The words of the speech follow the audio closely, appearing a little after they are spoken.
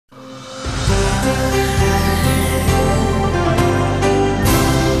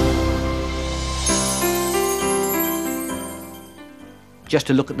Just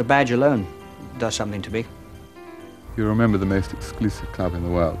to look at the badge alone does something to me. You remember the most exclusive club in the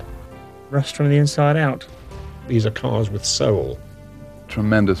world. Rust from the inside out. These are cars with soul.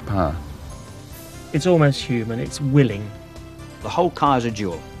 Tremendous power. It's almost human, it's willing. The whole car is a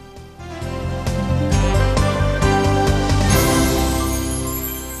jewel.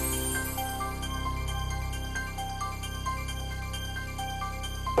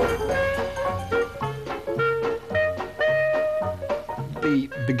 The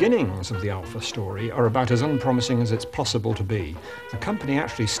beginnings of the Alfa story are about as unpromising as it's possible to be. The company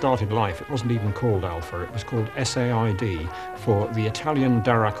actually started life, it wasn't even called Alfa, it was called SAID for the Italian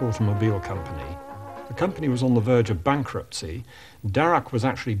Darracq Automobile Company. The company was on the verge of bankruptcy. Darracq was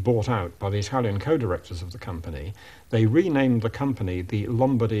actually bought out by the Italian co-directors of the company. They renamed the company the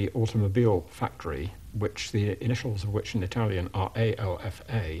Lombardy Automobile Factory, which the initials of which in Italian are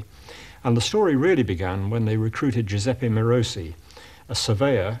ALFA. And the story really began when they recruited Giuseppe Morosi, a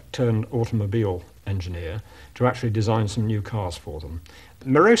surveyor turned automobile engineer, to actually design some new cars for them.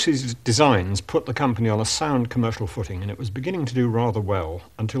 Morosi's designs put the company on a sound commercial footing, and it was beginning to do rather well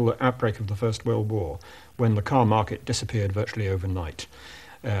until the outbreak of the First World War, when the car market disappeared virtually overnight.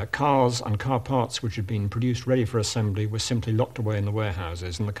 Cars and car parts which had been produced ready for assembly were simply locked away in the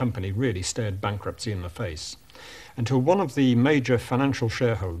warehouses, and the company really stared bankruptcy in the face. Until one of the major financial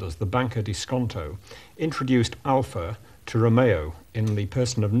shareholders, the Banca di Sconto, introduced Alfa to Romeo in the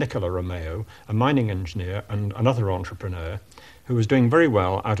person of Nicola Romeo, a mining engineer and another entrepreneur who was doing very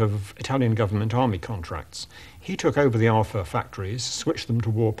well out of Italian government army contracts. He took over the Alfa factories, switched them to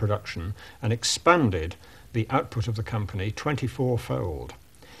war production, and expanded the output of the company 24-fold.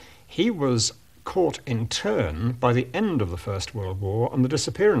 He was caught in turn by the end of the First World War and the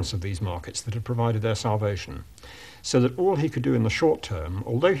disappearance of these markets that had provided their salvation, so that all he could do in the short term,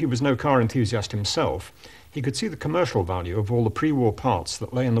 although he was no car enthusiast himself, he could see the commercial value of all the pre-war parts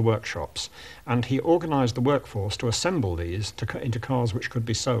that lay in the workshops, and he organised the workforce to assemble these into cars which could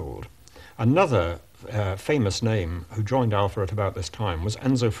be sold. Another famous name who joined Alfa at about this time was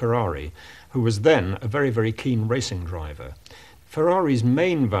Enzo Ferrari, who was then a very, very keen racing driver. Ferrari's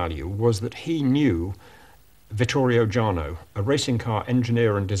main value was that he knew Vittorio Jano, a racing car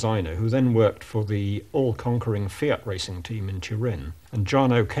engineer and designer who then worked for the all-conquering Fiat racing team in Turin. And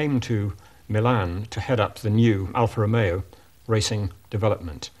Jano came to Milan to head up the new Alfa Romeo racing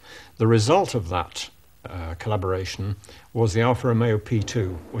development. The result of that collaboration was the Alfa Romeo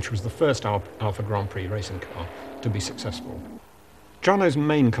P2, which was the first Alfa Grand Prix racing car to be successful. Jano's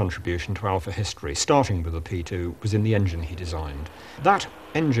main contribution to Alfa history, starting with the P2, was in the engine he designed. That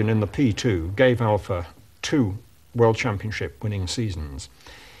engine in the P2 gave Alfa 2 World Championship winning seasons.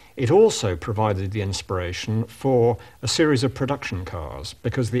 It also provided the inspiration for a series of production cars,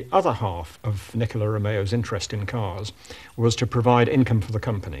 because the other half of Nicola Romeo's interest in cars was to provide income for the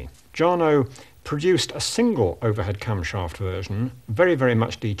company. Jano produced a single overhead camshaft version, very, very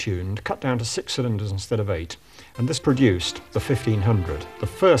much detuned, cut down to 6 cylinders instead of 8, and this produced the 1500, the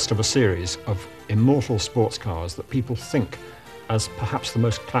first of a series of immortal sports cars that people think as perhaps the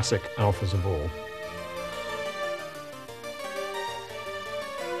most classic Alfas of all.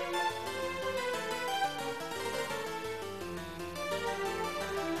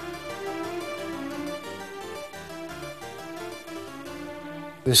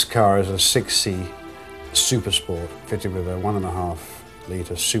 This car is a 6C Super Sport fitted with a 1.5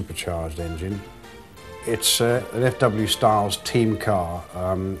 litre supercharged engine. It's an FW Styles team car.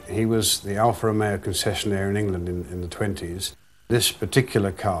 He was the Alfa Romeo concessionaire in England in the 20s. This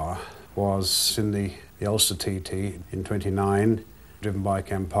particular car was in the Ulster TT in 29, driven by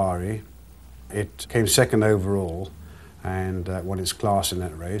Campari. It came second overall and won its class in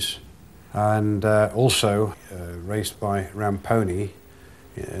that race. And also raced by Ramponi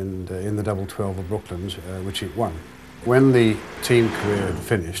and in the double 12 of Brooklands, which it won. When the team career had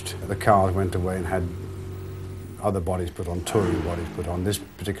finished, the cars went away and had other bodies put on, touring bodies put on. This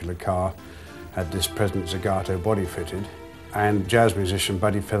particular car had this present Zagato body fitted, and jazz musician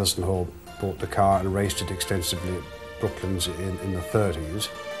Buddy Featherstone Hall bought the car and raced it extensively at Brooklands in the 30s.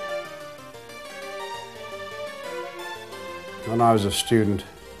 When I was a student,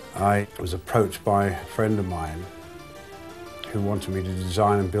 I was approached by a friend of mine who wanted me to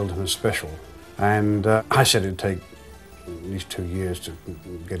design and build him a special. And I said it'd take at least 2 years to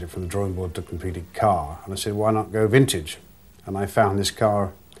get it from the drawing board to a completed car. And I said, why not go vintage? And I found this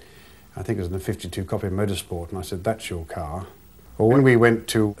car, I think it was in a 52 copy of Motorsport, and I said, that's your car. Well, when we went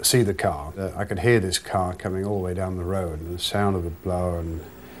to see the car, I could hear this car coming all the way down the road, and the sound of the blower, and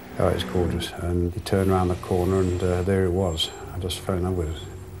oh, it's gorgeous. And he turned around the corner, and there it was. I just fell in love with it.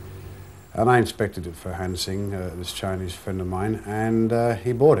 And I inspected it for Hansing, this Chinese friend of mine, and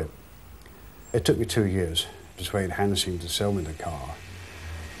he bought it. It took me 2 years to persuade Hansing to sell me the car,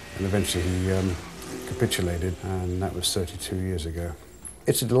 and eventually he capitulated, and that was 32 years ago.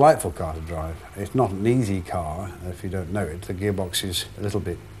 It's a delightful car to drive. It's not an easy car if you don't know it. The gearbox is a little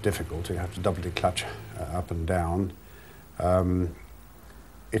bit difficult. You have to double the clutch up and down.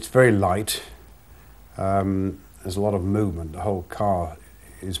 It's very light. There's a lot of movement. The whole car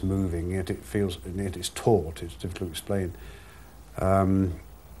is moving, yet it feels, yet it's taut. It's difficult to explain. And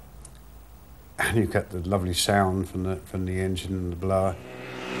you've got the lovely sound from the engine and the blower.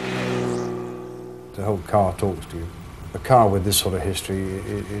 The whole car talks to you. A car with this sort of history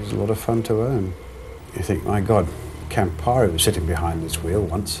is a lot of fun to own. You think, my God, Campari was sitting behind this wheel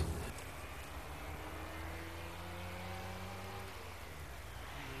once.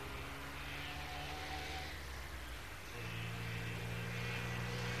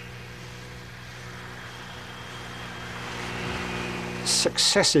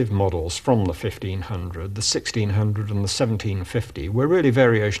 Successive models from the 1500, the 1600 and the 1750 were really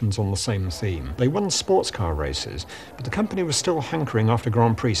variations on the same theme. They won sports car races, but the company was still hankering after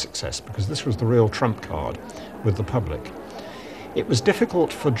Grand Prix success because this was the real trump card with the public. It was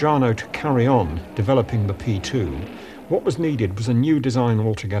difficult for Jarno to carry on developing the P2. What was needed was a new design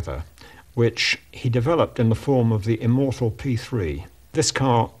altogether, which he developed in the form of the immortal P3. This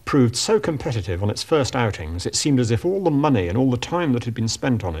car proved so competitive on its first outings, it seemed as if all the money and all the time that had been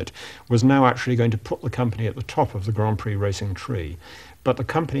spent on it was now actually going to put the company at the top of the Grand Prix racing tree. But the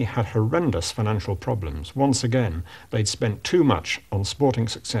company had horrendous financial problems. Once again, they'd spent too much on sporting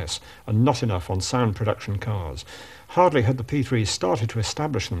success and not enough on sound production cars. Hardly had the P3s started to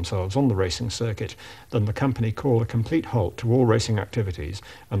establish themselves on the racing circuit than the company called a complete halt to all racing activities,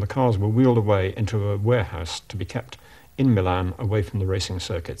 and the cars were wheeled away into a warehouse to be kept in Milan, away from the racing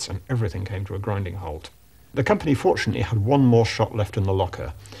circuits, and everything came to a grinding halt. The company fortunately had one more shot left in the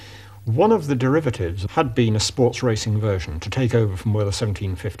locker. One of the derivatives had been a sports racing version to take over from where the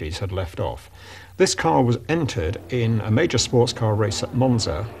 1750s had left off. This car was entered in a major sports car race at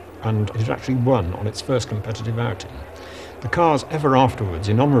Monza, and it had actually won on its first competitive outing. The cars ever afterwards,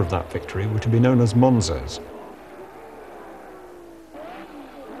 in honour of that victory, were to be known as Monzas.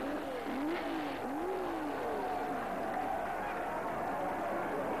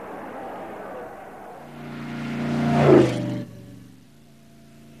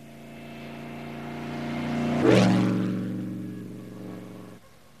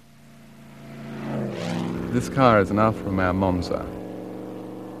 This car is an Alfa Romeo Monza.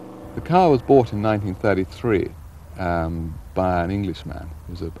 The car was bought in 1933 by an Englishman.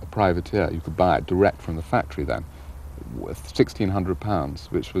 He was a privateer. You could buy it direct from the factory then, worth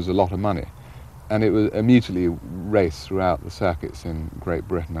 £1,600, which was a lot of money. And it was immediately raced throughout the circuits in Great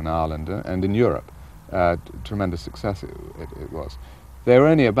Britain and Ireland and in Europe. Tremendous success it was. There were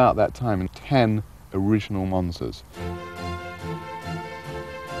only about that time 10 original Monzas.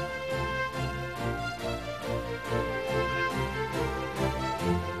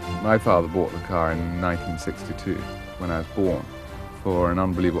 My father bought the car in 1962, when I was born, for an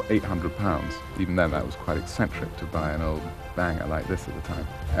unbelievable £800. Even then, that was quite eccentric to buy an old banger like this at the time.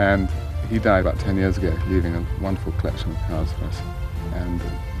 And he died about 10 years ago, leaving a wonderful collection of cars for us. And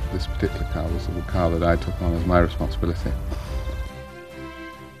this particular car was the car that I took on as my responsibility.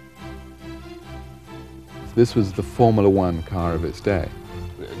 This was the Formula One car of its day.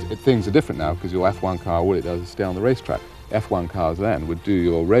 Things are different now, because your F1 car, all it does is stay on the racetrack. F1 cars then would do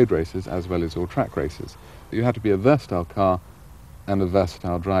your road races as well as your track races. You had to be a versatile car and a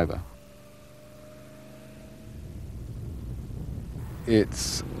versatile driver.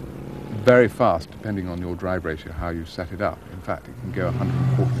 It's very fast depending on your drive ratio, how you set it up. In fact, it can go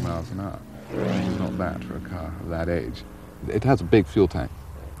 140 miles an hour, which is not bad for a car of that age. It has a big fuel tank,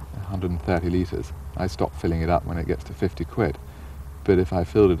 130 litres. I stop filling it up when it gets to 50 quid. But if I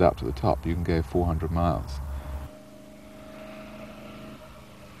filled it up to the top, you can go 400 miles.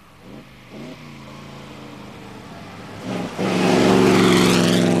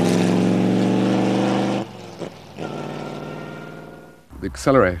 The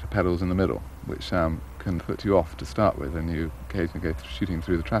accelerator pedal's in the middle, which can put you off to start with, and you occasionally go shooting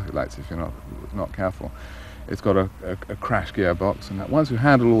through the traffic lights if you're not careful. It's got a crash gearbox, and once you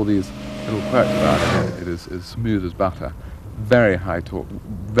handle all these little quirks about it, it is as smooth as butter. Very high torque,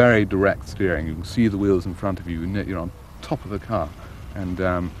 very direct steering. You can see the wheels in front of you. You're on top of the car,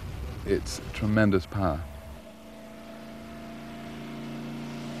 and it's tremendous power.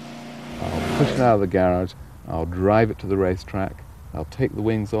 I'll push it out of the garage, I'll drive it to the racetrack, I'll take the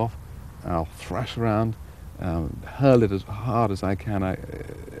wings off, I'll thrash around, hurl it as hard as I can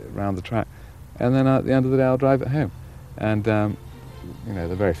around the track, and then at the end of the day I'll drive it home. And you know,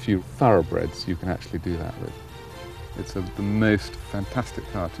 there are very few thoroughbreds you can actually do that with. It's the most fantastic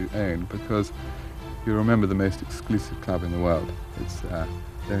car to own, because you remember the most exclusive club in the world. It's there are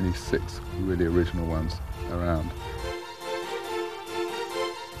only 6 really original ones around.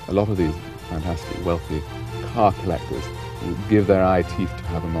 A lot of these fantastic, wealthy car collectors would give their eye teeth to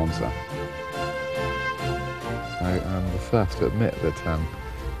have a Monza. I'm the first to admit that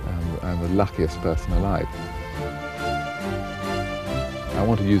I'm the luckiest person alive. I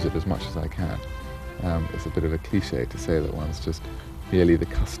want to use it as much as I can. It's a bit of a cliche to say that one's just merely the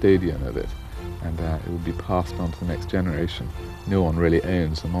custodian of it, and it will be passed on to the next generation. No one really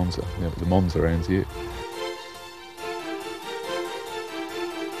owns the Monza. You know, the Monza owns you.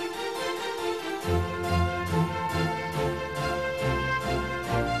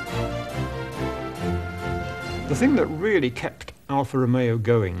 The thing that really kept Alfa Romeo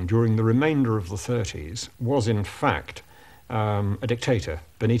going during the remainder of the 30s was, in fact, a dictator,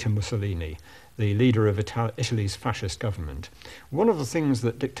 Benito Mussolini, the leader of Italy's fascist government. One of the things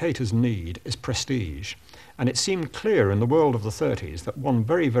that dictators need is prestige, and it seemed clear in the world of the 30s that one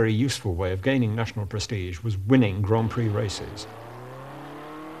very, very useful way of gaining national prestige was winning Grand Prix races.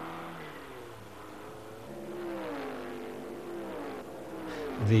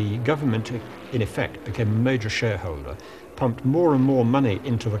 The government, in effect, became a major shareholder, pumped more and more money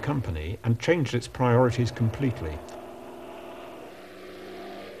into the company, and changed its priorities completely.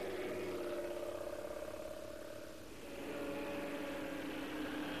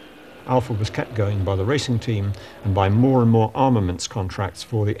 Alfa was kept going by the racing team and by more and more armaments contracts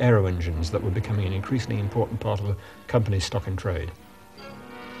for the aero engines that were becoming an increasingly important part of the company's stock in trade.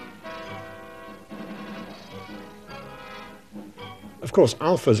 Of course,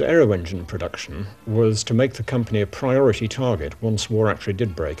 Alfa's aero engine production was to make the company a priority target once war actually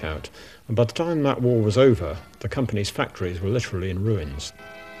did break out. And by the time that war was over, the company's factories were literally in ruins.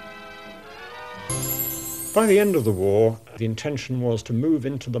 By the end of the war, the intention was to move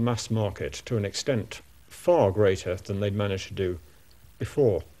into the mass market to an extent far greater than they'd managed to do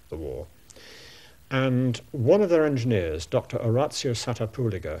before the war. And one of their engineers, Dr. Orazio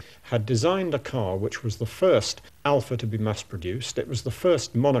Satapuliga, had designed a car which was the first Alfa to be mass-produced. It was the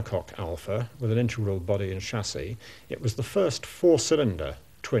first monocoque Alfa with an integral body and chassis. It was the first 4-cylinder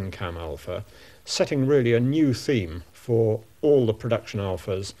twin-cam Alfa, setting really a new theme for all the production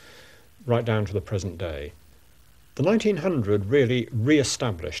Alfas right down to the present day. The 1900 really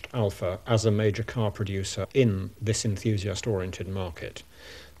re-established Alfa as a major car producer in this enthusiast-oriented market.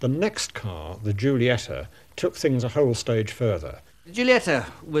 The next car, the Giulietta, took things a whole stage further. The Giulietta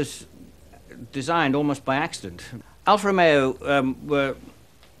was designed almost by accident. Alfa Romeo were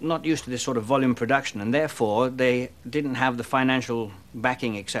not used to this sort of volume production, and therefore they didn't have the financial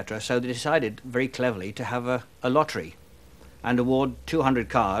backing, etc. So they decided very cleverly to have a lottery and award 200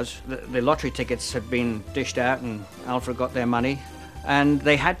 cars. The lottery tickets had been dished out and Alfa got their money, and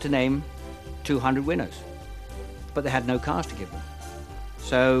they had to name 200 winners, but they had no cars to give them.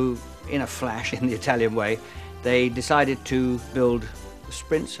 So, in a flash, in the Italian way, they decided to build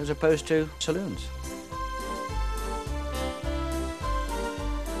sprints as opposed to saloons.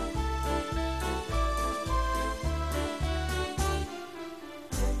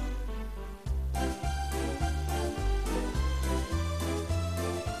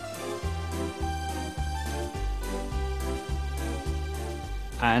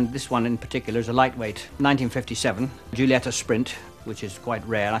 And this one in particular is a lightweight 1957 Giulietta Sprint, which is quite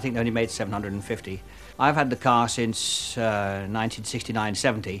rare, and I think they only made 750. I've had the car since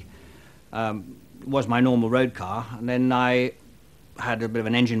 1969-70. It was my normal road car, and then I had a bit of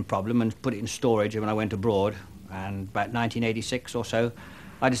an engine problem and put it in storage when I went abroad, and about 1986 or so,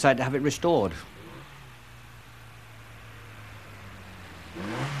 I decided to have it restored.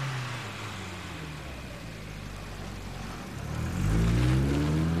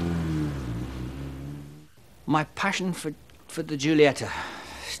 My passion for the Giulietta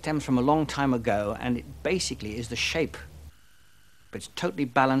stems from a long time ago, and it basically is the shape. It's totally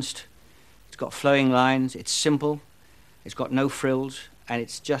balanced, it's got flowing lines, it's simple, it's got no frills, and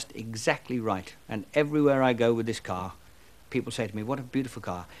it's just exactly right. And everywhere I go with this car, people say to me, "What a beautiful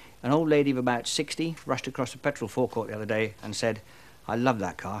car." An old lady of about 60 rushed across the petrol forecourt the other day and said, "I love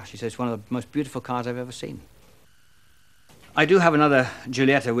that car." She says, "It's one of the most beautiful cars I've ever seen." I do have another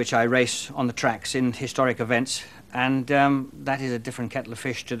Giulietta which I race on the tracks in historic events, and that is a different kettle of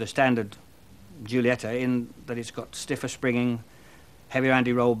fish to the standard Giulietta in that it's got stiffer springing, heavier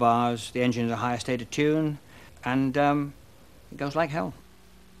anti-roll bars, the engine's a higher state of tune, and it goes like hell.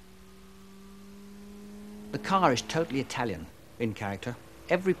 The car is totally Italian in character.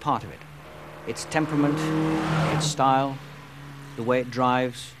 every part of it. Its temperament, its style, the way it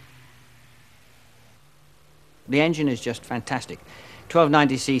drives. The engine is just fantastic.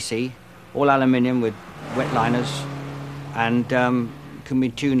 1290cc, all aluminium with wet liners, and can be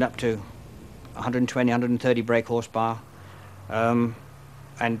tuned up to 120, 130 brake horsepower, and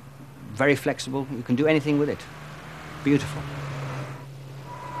very flexible. You can do anything with it. Beautiful.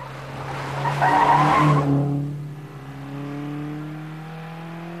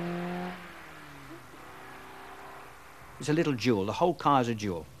 It's a little jewel. The whole car is a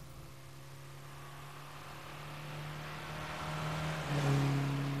jewel.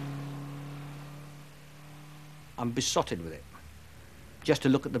 I'm besotted with it. Just to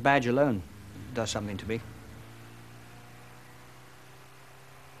look at the badge alone does something to me.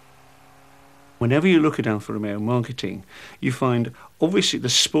 Whenever you look at Alfa Romeo marketing, you find obviously the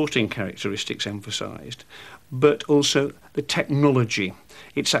sporting characteristics emphasised, but also the technology.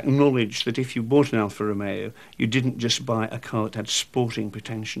 It's acknowledged that if you bought an Alfa Romeo, you didn't just buy a car that had sporting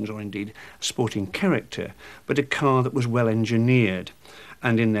pretensions or indeed sporting character, but a car that was well engineered.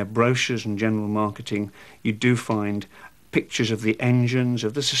 And in their brochures and general marketing, you do find pictures of the engines,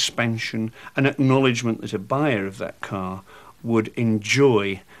 of the suspension, an acknowledgement that a buyer of that car would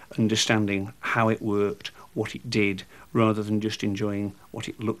enjoy understanding how it worked, what it did, rather than just enjoying what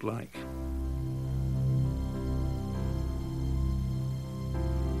it looked like.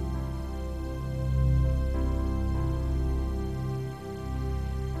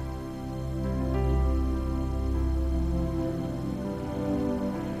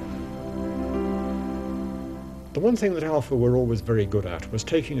 The one thing that Alfa were always very good at was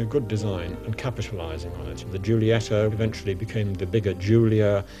taking a good design and capitalising on it. The Giulietta eventually became the bigger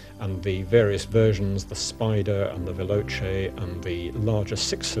Giulia, and the various versions, the Spider and the Veloce and the larger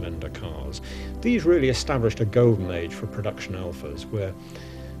six-cylinder cars. These really established a golden age for production Alfas, where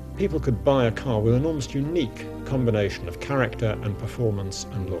people could buy a car with an almost unique combination of character and performance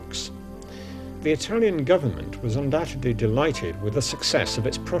and looks. The Italian government was undoubtedly delighted with the success of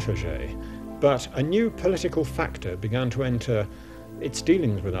its protégé, but a new political factor began to enter its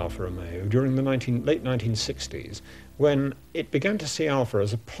dealings with Alfa Romeo during the late 1960s, when it began to see Alfa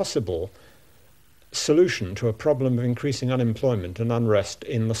as a possible solution to a problem of increasing unemployment and unrest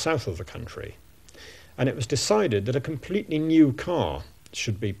in the south of the country. And it was decided that a completely new car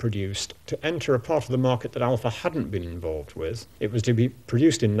should be produced to enter a part of the market that Alfa hadn't been involved with. It was to be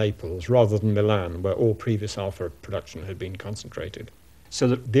produced in Naples rather than Milan, where all previous Alfa production had been concentrated. So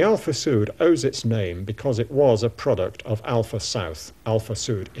that the Alfa Sud owes its name because it was a product of Alfa South, Alfa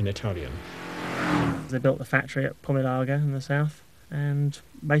Sud in Italian. They built the factory at Pomilaga in the south and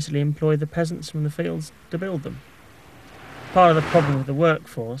basically employed the peasants from the fields to build them. Part of the problem with the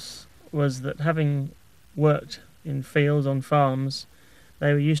workforce was that, having worked in fields on farms,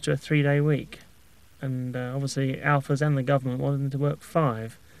 they were used to a 3-day week, and obviously Alfas and the government wanted them to work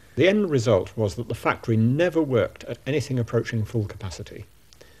 5. The end result was that the factory never worked at anything approaching full capacity,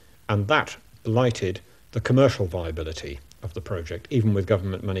 and that blighted the commercial viability of the project, even with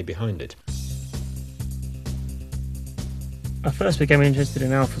government money behind it. I first became interested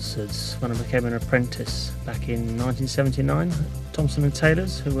in Alfa Suds when I became an apprentice back in 1979 at Thompson &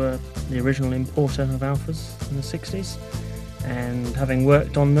 Taylor's, who were the original importer of Alfas in the 60s, and having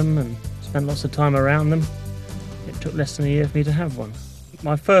worked on them and spent lots of time around them, it took less than a year for me to have one.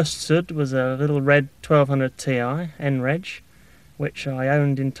 My first Sud was a little red 1200 Ti N-Reg, which I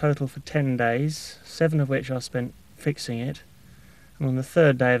owned in total for 10 days, 7 of which I spent fixing it. And on the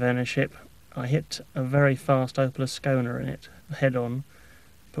 3rd day of ownership, I hit a very fast Opel Ascona in it, head on,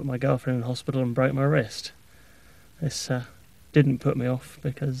 put my girlfriend in hospital and broke my wrist. This didn't put me off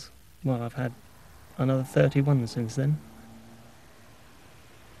because, well, I've had another 31 since then.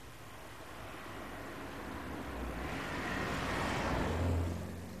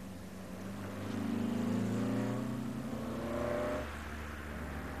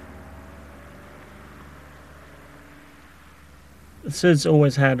 The Suds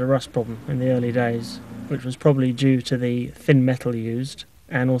always had a rust problem in the early days, which was probably due to the thin metal used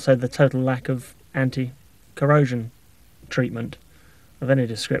and also the total lack of anti-corrosion treatment of any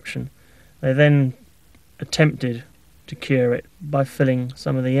description. They then attempted to cure it by filling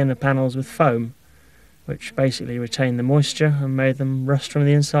some of the inner panels with foam, which basically retained the moisture and made them rust from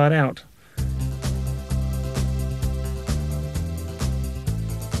the inside out.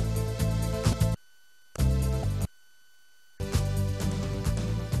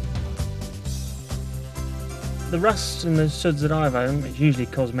 The rust in the Suds that I've owned is usually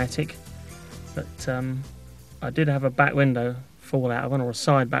cosmetic, but I did have a back window fall out of one, or a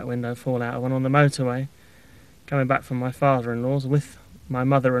side back window fall out of one on the motorway, coming back from my father-in-law's with my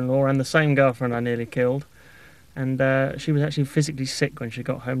mother-in-law and the same girlfriend I nearly killed. And she was actually physically sick when she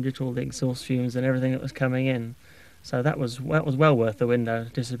got home due to all the exhaust fumes and everything that was coming in. So that was well worth the window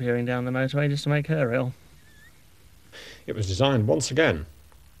disappearing down the motorway just to make her ill. It was designed once again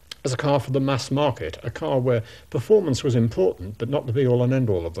as a car for the mass market, a car where performance was important but not the be-all and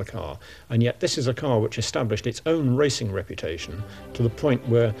end-all of the car. And yet this is a car which established its own racing reputation to the point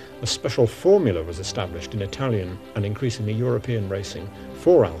where a special formula was established in Italian and increasingly European racing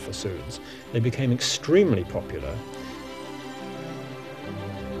for Alfa suits. They became extremely popular.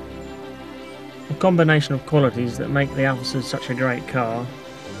 A combination of qualities that make the Alfa Sud such a great car.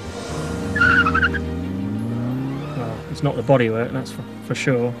 Well, it's not the bodywork, that's for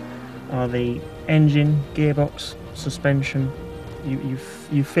sure. Are the engine, gearbox, suspension.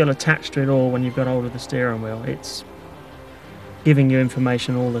 You feel attached to it all when you've got hold of the steering wheel. It's giving you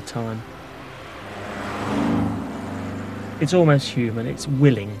information all the time. It's almost human, it's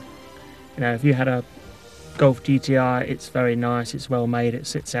willing. You know, if you had a Golf GTI, it's very nice, it's well made, it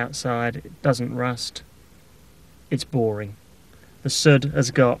sits outside, it doesn't rust. It's boring. The Sud has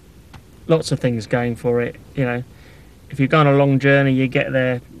got lots of things going for it, you know. If you've gone a long journey, you get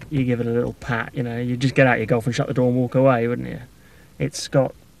there, you give it a little pat, you know, you just get out your Golf and shut the door and walk away, wouldn't you? It's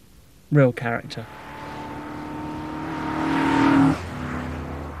got real character.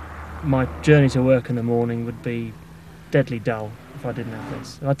 My journey to work in the morning would be deadly dull if I didn't have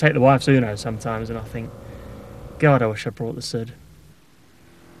this. I take the wife's Uno sometimes and I think, God, I wish I brought the Sud.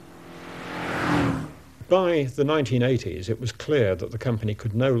 By the 1980s, it was clear that the company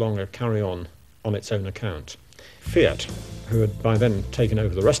could no longer carry on its own account. Fiat, who had by then taken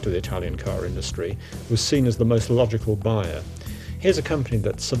over the rest of the Italian car industry, was seen as the most logical buyer. Here's a company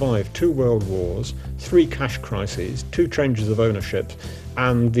that survived 2 world wars, 3 cash crises, 2 changes of ownership,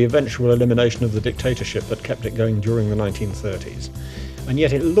 and the eventual elimination of the dictatorship that kept it going during the 1930s. And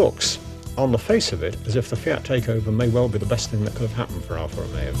yet it looks, on the face of it, as if the Fiat takeover may well be the best thing that could have happened for Alfa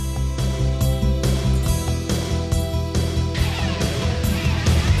Romeo.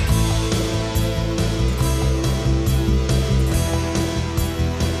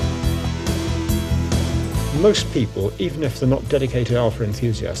 Most people, even if they're not dedicated Alfa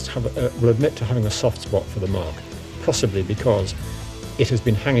enthusiasts, will admit to having a soft spot for the marque, possibly because it has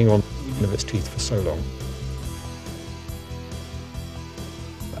been hanging on of its teeth for so long.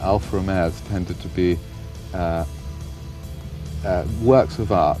 Alfa Romeos tended to be works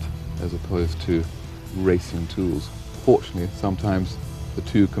of art as opposed to racing tools. Fortunately, sometimes the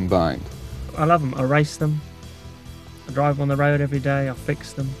two combined. I love them. I race them. I drive them on the road every day. I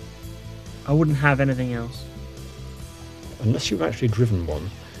fix them. I wouldn't have anything else. Unless you've actually driven one,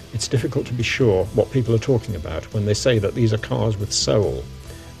 it's difficult to be sure what people are talking about when they say that these are cars with soul.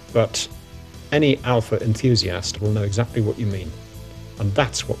 But any Alfa enthusiast will know exactly what you mean. And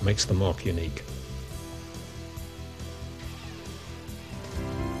that's what makes the marque unique.